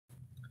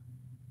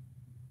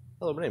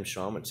Hello, my name's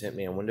Sean. I'm at Tint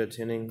Man Window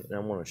Tinting, and I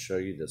want to show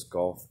you this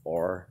golf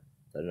bar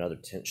that another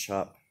tint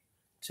shop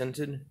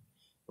tinted.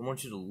 I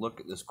want you to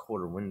look at this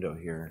quarter window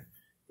here.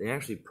 They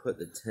actually put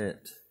the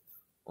tint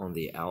on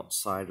the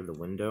outside of the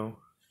window.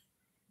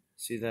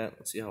 See that?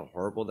 Let's see how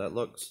horrible that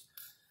looks.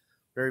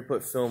 If you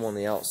put film on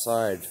the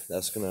outside,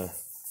 that's going to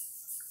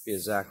be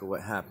exactly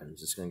what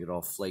happens. It's going to get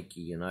all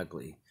flaky and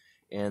ugly.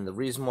 And the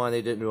reason why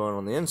they didn't do it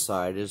on the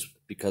inside is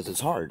because it's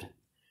hard.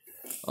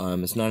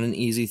 It's not an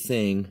easy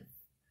thing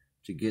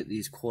to get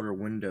these quarter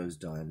windows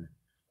done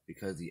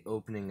because the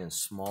opening is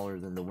smaller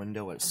than the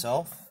window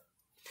itself.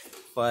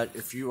 But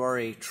if you are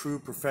a true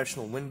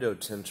professional window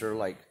tinter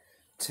like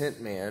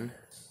Tint Man,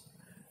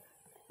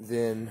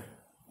 then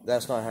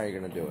that's not how you're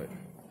going to do it.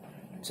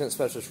 Tint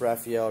specialist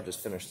Raphael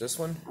just finished this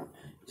one.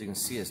 As you can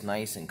see, it's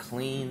nice and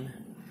clean.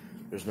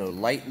 There's no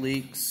light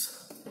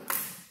leaks,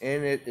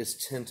 and it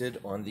is tinted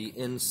on the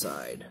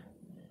inside.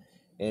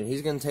 And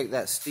he's going to take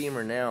that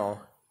steamer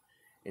now,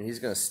 and he's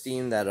going to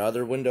steam that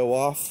other window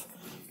off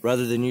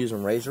rather than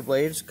using razor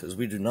blades, because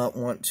we do not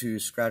want to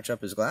scratch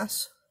up his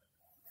glass.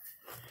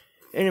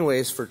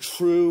 Anyways, for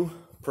true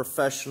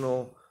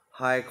professional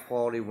high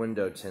quality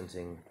window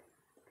tinting,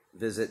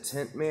 visit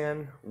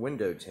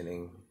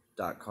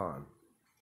tintmanwindowtinting.com.